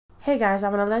Hey guys, I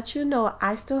want to let you know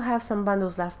I still have some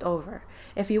bundles left over.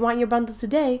 If you want your bundle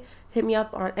today, hit me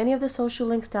up on any of the social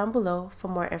links down below for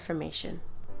more information.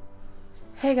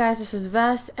 Hey guys, this is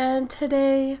Vess, and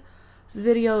today's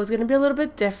video is going to be a little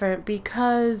bit different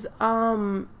because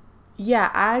yeah,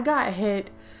 I got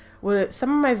hit with some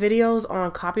of my videos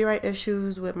on copyright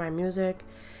issues with my music,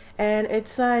 and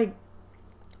it's like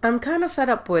I'm kind of fed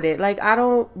up with it. Like, I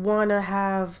don't want to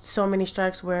have so many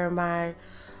strikes where my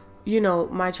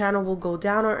channel will go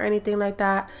down or anything like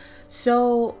that.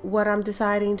 So what I'm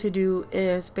deciding to do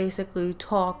is basically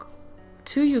talk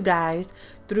to you guys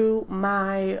through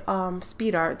my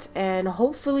speed arts, and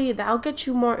hopefully that'll get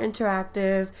you more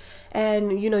interactive,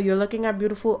 and you're looking at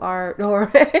beautiful art,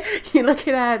 or you're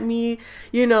looking at me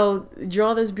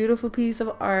draw this beautiful piece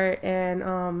of art,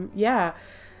 and yeah,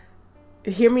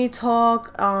 hear me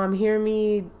talk, hear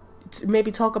me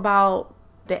maybe talk about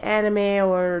the anime,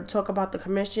 or talk about the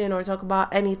commission, or talk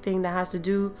about anything that has to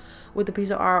do with the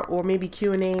piece of art, or maybe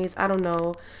Q&As. I don't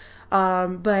know,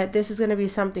 but this is going to be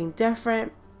something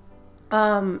different.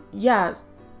 Yeah,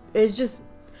 it's just,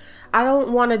 I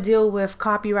don't want to deal with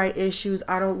copyright issues.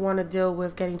 I don't want to deal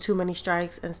with getting too many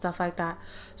strikes and stuff like that.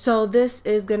 So this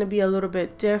is going to be a little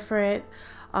bit different.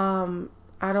 I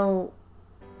don't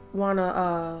want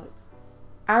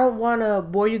to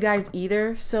bore you guys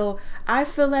either. So I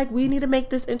feel like we need to make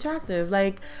this interactive.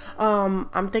 Like,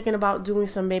 I'm thinking about doing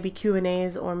some maybe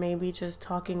Q&As, or maybe just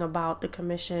talking about the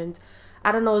commissions.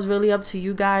 I don't know. It's really up to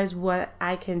you guys what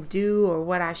I can do or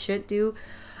what I should do.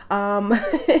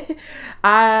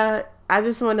 I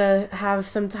just want to have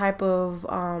some type of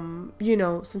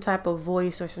some type of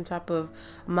voice or some type of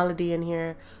melody in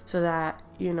here, so that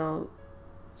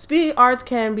speed arts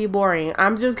can be boring.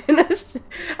 I'm just gonna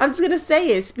say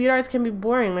it. Speed arts can be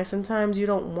boring. Like, sometimes you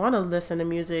don't want to listen to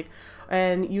music,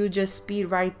 and you just speed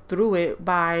right through it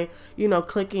by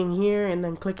clicking here and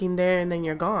then clicking there, and then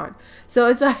you're gone. So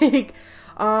it's like,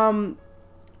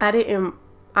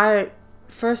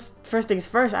 first things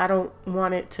first, I don't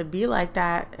want it to be like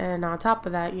that. And on top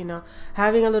of that,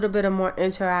 having a little bit of more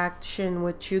interaction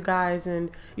with you guys, and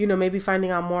maybe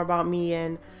finding out more about me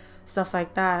and stuff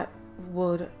like that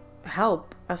would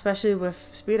help, especially with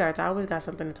speed arts. I always got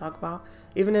something to talk about,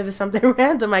 even if it's something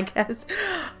random, I guess.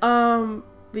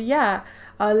 But yeah,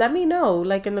 let me know,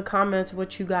 like, in the comments,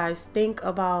 what you guys think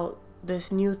about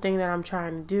this new thing that I'm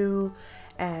trying to do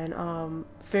and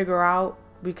figure out,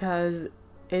 because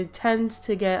it tends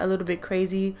to get a little bit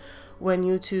crazy when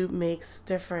YouTube makes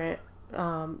different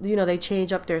they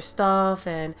change up their stuff,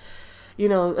 and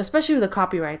especially with the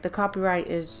copyright. The copyright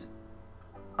is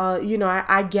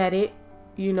I get it.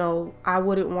 I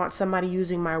wouldn't want somebody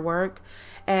using my work,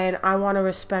 and I want to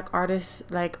respect artists.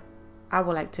 Like, I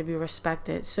would like to be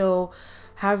respected. So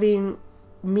having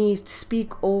me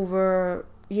speak over,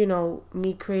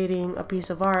 me creating a piece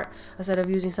of art, instead of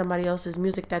using somebody else's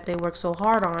music that they work so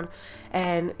hard on,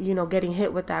 and, getting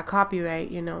hit with that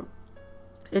copyright,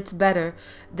 it's better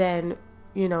than,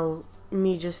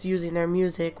 me just using their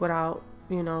music without,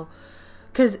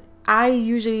 because I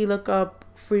usually look up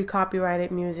free copyrighted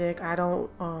music. I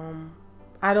don't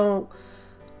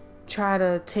try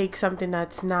to take something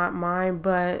that's not mine,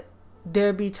 but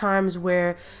there be times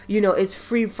where it's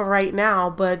free for right now,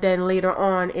 but then later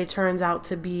on it turns out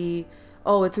to be,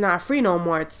 oh, it's not free no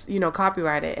more, it's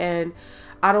copyrighted. And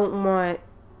I don't want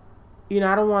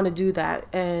to do that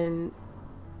and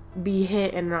be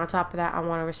hit. And on top of that, I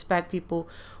want to respect people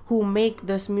who make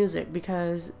this music,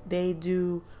 because they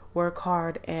do work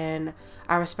hard, and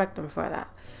I respect them for that.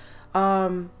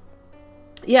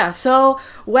 Yeah, so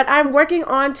what I'm working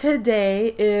on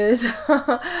today is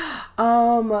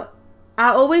I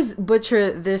always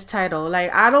butcher this title.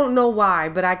 Like, I don't know why,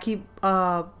 but I keep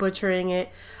butchering it.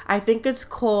 I think it's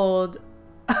called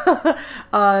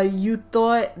You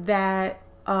Thought That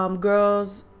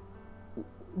Girls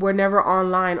Were Never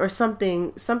Online, or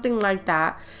something like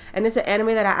that. And it's an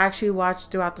anime that I actually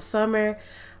watched throughout the summer.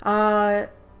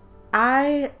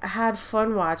 I had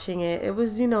fun watching it. It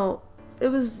was, it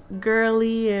was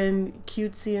girly and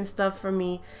cutesy and stuff for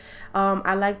me.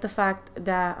 I like the fact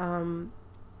that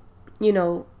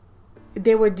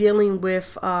they were dealing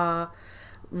with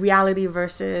reality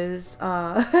versus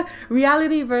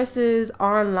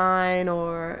online,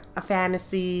 or a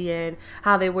fantasy, and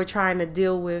how they were trying to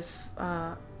deal with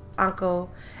Ako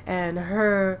and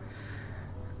her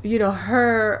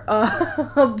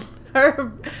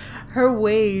her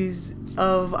ways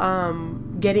of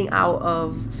getting out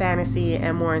of fantasy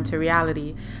and more into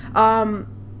reality.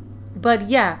 But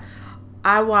yeah,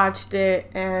 I watched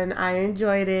it and I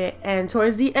enjoyed it. And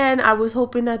towards the end, I was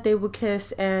hoping that they would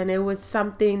kiss. And it was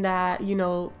something that, you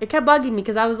know, it kept bugging me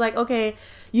because I was like, okay,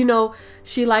 you know,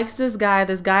 she likes this guy.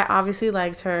 This guy obviously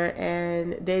likes her.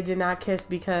 And they did not kiss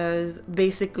because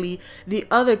basically the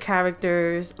other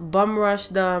characters bum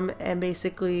rushed them and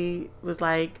basically was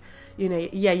like, you know,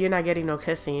 yeah, you're not getting no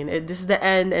kissing. This is the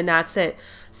end and that's it.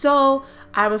 So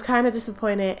I was kind of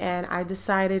disappointed and I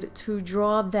decided to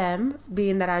draw them,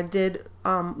 being that I did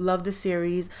love the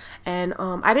series. And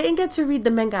I didn't get to read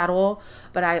the manga at all,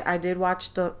 but I did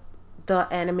watch the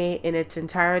anime in its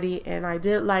entirety and I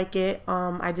did like it.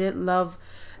 I did love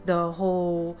the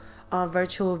whole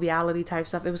virtual reality type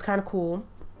stuff. It was kind of cool.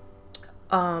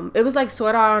 It was like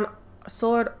Sword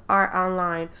Art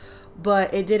Online,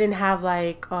 but it didn't have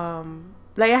like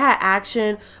it had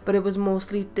action, but it was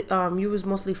mostly you was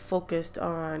mostly focused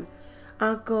on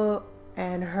Ako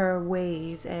and her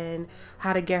ways and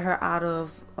how to get her out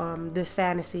of this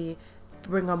fantasy,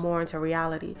 bring her more into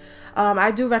reality. I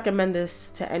do recommend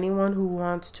this to anyone who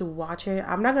wants to watch it.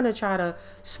 I'm not gonna try to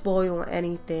spoil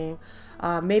anything.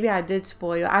 Maybe I did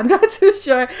spoil, I'm not too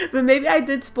sure, but maybe I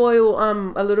did spoil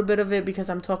a little bit of it because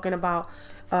I'm talking about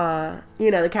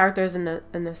you know, the characters in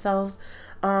themselves.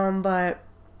 But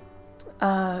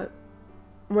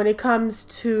when it comes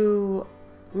to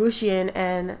Rusian,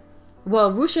 and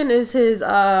well, Rusian is his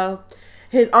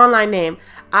online name.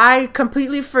 I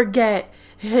completely forget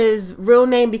his real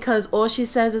name because all she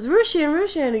says is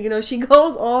Rusian. You know, she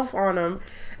goes off on him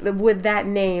with that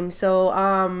name.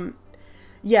 So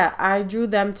yeah, I drew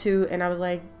them too, and I was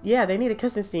like, yeah, they need a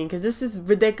kissing scene because this is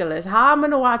ridiculous. How I'm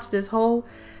gonna watch this whole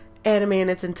anime in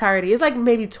its entirety? It's like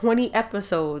maybe 20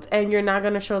 episodes and you're not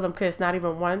gonna show them kiss, not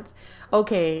even once?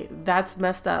 Okay, that's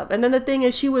messed up. And then the thing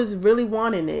is, she was really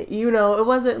wanting it, you know. It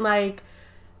wasn't like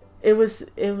it was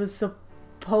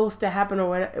supposed to happen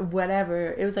or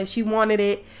whatever. It was like she wanted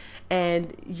it,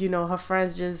 and you know, her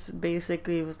friends just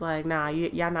basically was like, nah,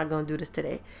 y'all not gonna do this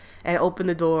today, and opened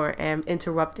the door and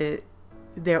interrupted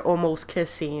their almost kiss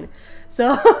scene.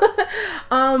 So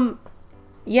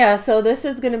yeah, so this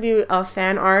is gonna be a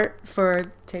fan art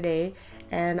for today,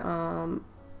 and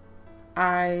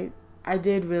I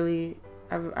did really,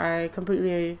 I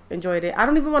completely enjoyed it. I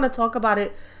don't even want to talk about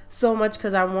it so much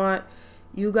because I want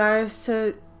you guys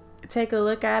to take a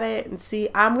look at it and see.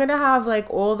 I'm gonna have like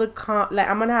all the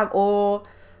I'm gonna have all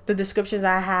the descriptions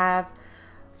I have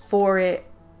for it.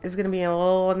 It's gonna be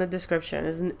all in the description.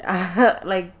 Isn't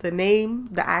like the name,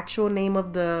 the actual name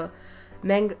of the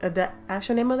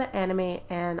actual name of the anime,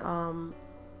 and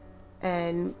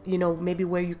you know, maybe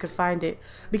where you could find it,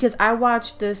 because I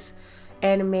watched this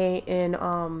anime in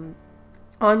on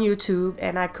YouTube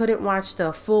and I couldn't watch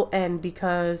the full end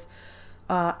because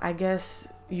I guess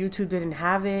YouTube didn't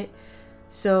have it.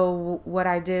 So what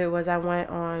I did was I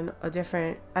went on a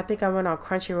different, I think I went on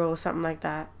Crunchyroll or something like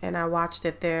that, and I watched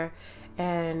it there,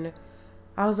 and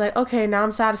I was like, okay, now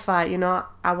I'm satisfied. You know,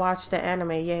 I watched the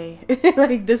anime, yay.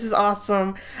 Like, this is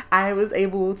awesome. I was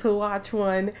able to watch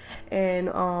one and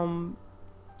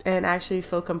actually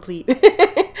feel complete.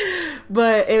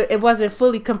 But it wasn't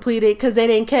fully completed because they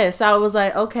didn't kiss. So I was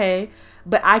like, okay,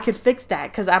 but I could fix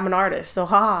that because I'm an artist. So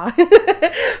haha.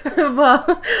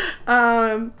 But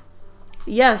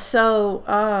yeah, so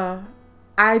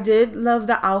I did love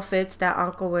the outfits that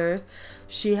Anko wears.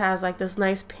 She has like this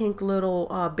nice pink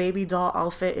little baby doll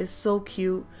outfit. It's so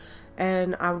cute,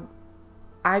 and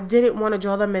I didn't want to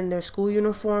draw them in their school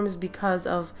uniforms because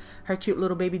of her cute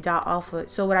little baby doll outfit.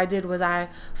 So what I did was I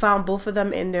found both of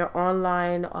them in their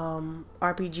online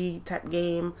RPG type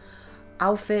game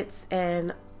outfits,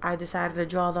 and I decided to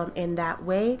draw them in that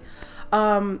way.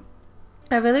 I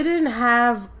really didn't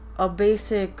have a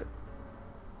basic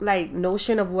like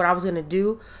notion of what I was gonna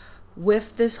do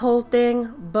with this whole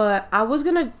thing, but I was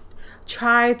gonna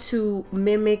try to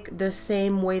mimic the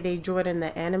same way they drew it in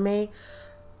the anime.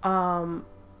 I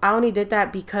only did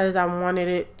that because I wanted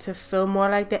it to feel more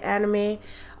like the anime.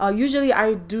 Usually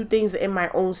I do things in my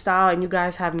own style, and you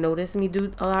guys have noticed me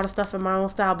do a lot of stuff in my own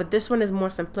style, but this one is more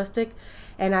simplistic,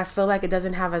 and I feel like it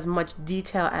doesn't have as much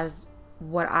detail as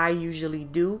what I usually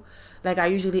do. Like, I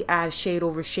usually add shade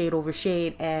over shade over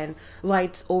shade and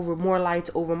lights over more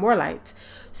lights over more lights.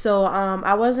 So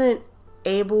I wasn't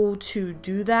able to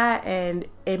do that, and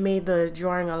it made the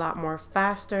drawing a lot more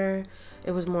faster.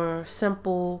 It was more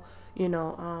simple, you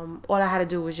know. All I had to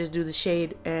do was just do the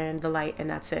shade and the light, and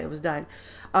that's it. It was done.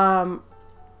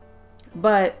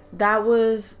 But that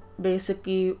was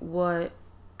basically what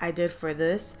I did for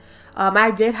this. I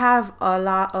did have a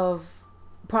lot of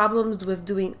problems with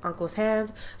doing Uncle's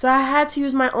hands, so I had to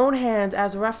use my own hands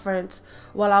as reference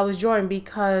while I was drawing,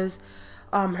 because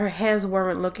her hands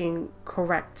weren't looking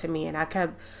correct to me, and I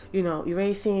kept, you know,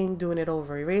 erasing, doing it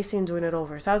over, erasing, doing it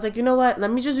over. So I was like, you know what,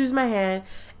 let me just use my hand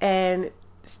and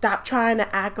stop trying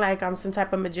to act like I'm some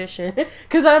type of magician,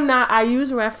 because I'm not. I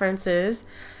use references,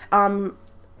 and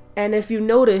if you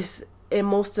notice, in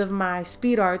most of my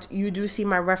speed art, you do see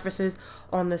my references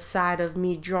on the side of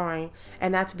me drawing,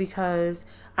 and that's because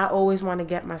I always want to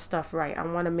get my stuff right. I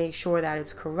want to make sure that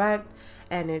it's correct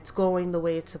and it's going the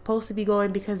way it's supposed to be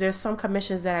going, because there's some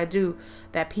commissions that I do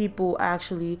that people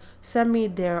actually send me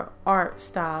their art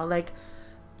style. Like,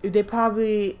 it's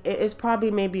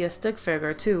probably maybe a stick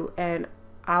figure too, and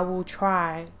I will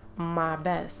try my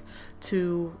best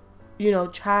to, you know,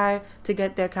 try to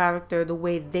get their character the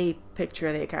way they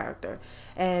picture their character.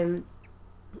 And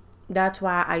that's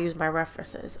why I use my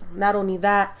references. Not only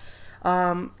that,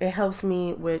 it helps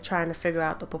me with trying to figure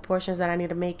out the proportions that I need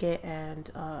to make it. And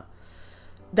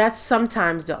that's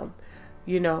sometimes though,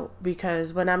 you know,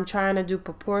 because when I'm trying to do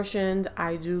proportions,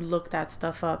 I do look that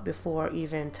stuff up before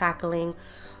even tackling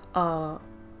a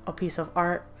piece of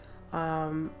art.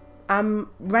 I'm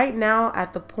right now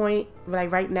at the point,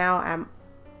 like right now, I'm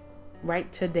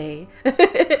right today,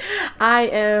 I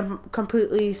am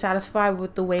completely satisfied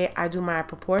with the way I do my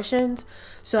proportions.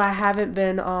 So I haven't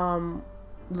been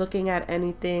looking at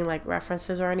anything like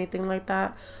references or anything like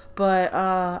that, but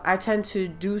I tend to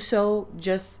do so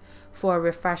just for a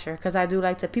refresher, because I do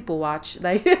like to people watch.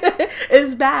 Like,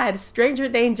 it's bad, stranger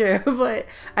danger, but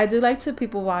I do like to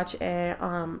people watch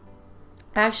and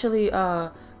actually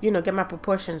you know, get my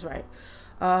proportions right.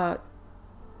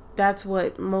 That's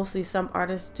what mostly some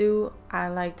artists do. I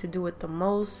like to do it the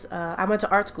most. I went to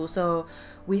art school, so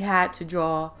we had to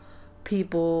draw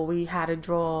people. We had to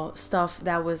draw stuff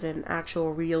that was in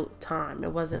actual real time.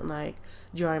 It wasn't like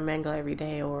drawing manga every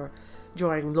day or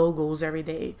drawing logos every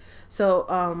day. So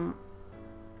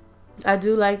I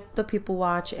do like the people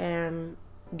watch and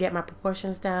get my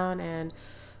proportions down, and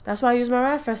that's why I use my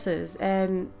references.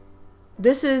 And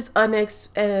this is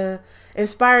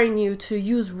inspiring you to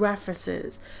use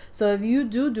references. So if you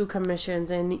do commissions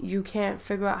and you can't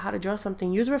figure out how to draw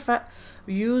something, use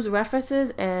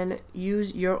references and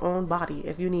use your own body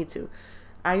if you need to.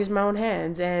 I use my own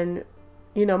hands, and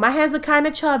you know, my hands are kind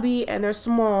of chubby and they're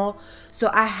small, so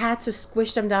I had to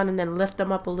squish them down and then lift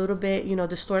them up a little bit, you know,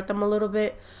 distort them a little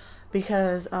bit,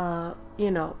 because you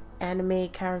know, anime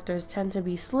characters tend to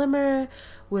be slimmer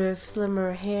with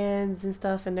slimmer hands and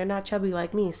stuff, and they're not chubby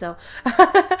like me. So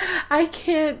I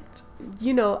can't,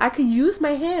 you know, I could use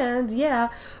my hands, yeah,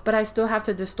 but I still have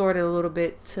to distort it a little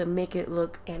bit to make it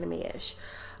look anime-ish.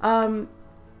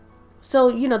 So,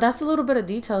 you know, that's a little bit of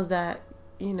details that,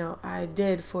 you know, I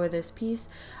did for this piece.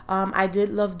 I did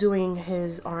love doing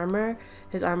his armor.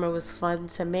 His armor was fun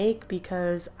to make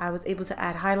because I was able to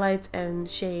add highlights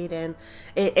and shade, and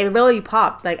it really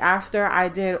popped. Like, after I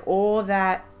did all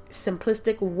that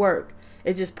simplistic work,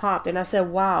 it just popped, and I said,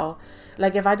 wow,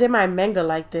 like, if I did my manga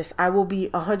like this, I will be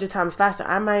 100 times faster.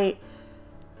 I might,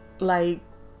 like,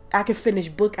 I could finish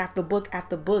book after book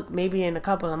after book, maybe in a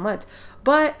couple of months.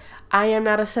 But I am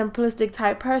not a simplistic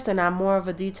type person. I'm more of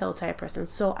a detailed type person,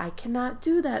 so I cannot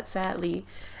do that, sadly.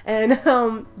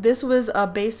 And this was a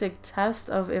basic test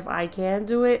of if I can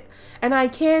do it, and I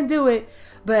can do it,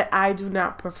 but I do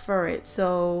not prefer it.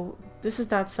 So this is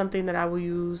not something that I will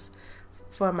use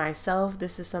for myself.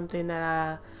 This is something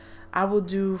that I will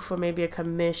do for maybe a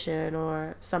commission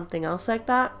or something else like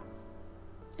that.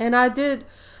 And I did,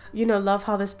 you know, love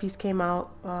how this piece came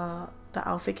out. The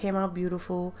outfit came out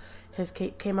beautiful. His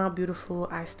cape came out beautiful.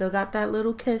 I still got that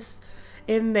little kiss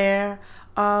in there.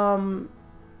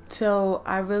 So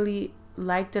I really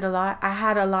liked it a lot. I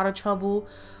had a lot of trouble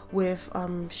with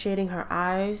shading her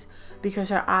eyes because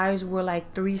her eyes were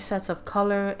like 3 sets of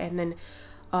color, and then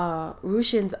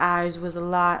Rusian's eyes was a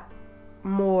lot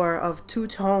more of 2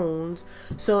 tones.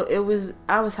 So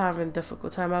I was having a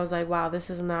difficult time. I was like, wow, this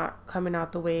is not coming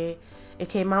out the way it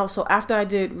came out. So after I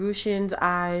did Rusian's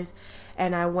eyes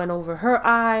and I went over her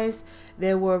eyes,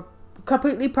 they were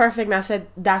completely perfect, and I said,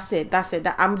 that's it,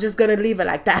 I'm just gonna leave it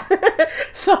like that.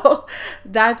 So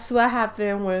that's what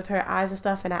happened with her eyes and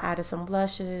stuff. And I added some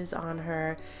blushes on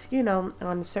her, you know,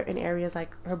 on certain areas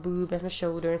like her boob and her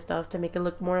shoulder and stuff to make it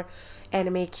look more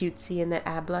anime cutesy, and then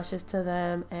add blushes to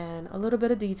them and a little bit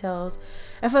of details.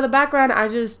 And for the background, I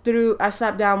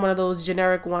slapped down one of those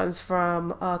generic ones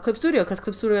from Clip Studio, because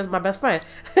Clip Studio is my best friend.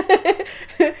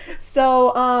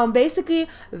 So basically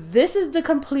this is the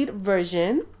complete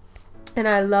version. and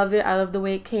I love it. I love the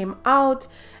way it came out,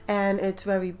 and it's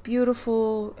very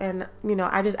beautiful. And you know,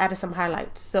 I just added some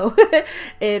highlights, so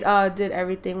it did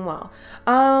everything well.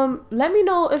 Let me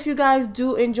know if you guys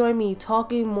do enjoy me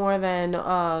talking more than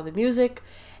the music,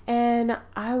 and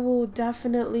I will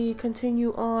definitely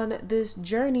continue on this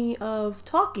journey of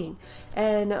talking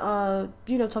and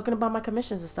you know, talking about my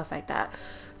commissions and stuff like that.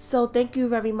 So thank you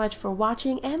very much for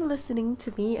watching and listening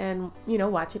to me, and you know,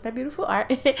 watching my beautiful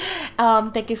art.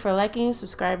 Thank you for liking,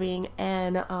 subscribing,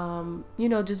 and you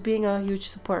know, just being a huge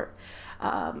support.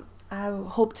 I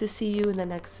hope to see you in the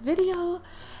next video.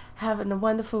 Have a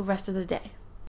wonderful rest of the day.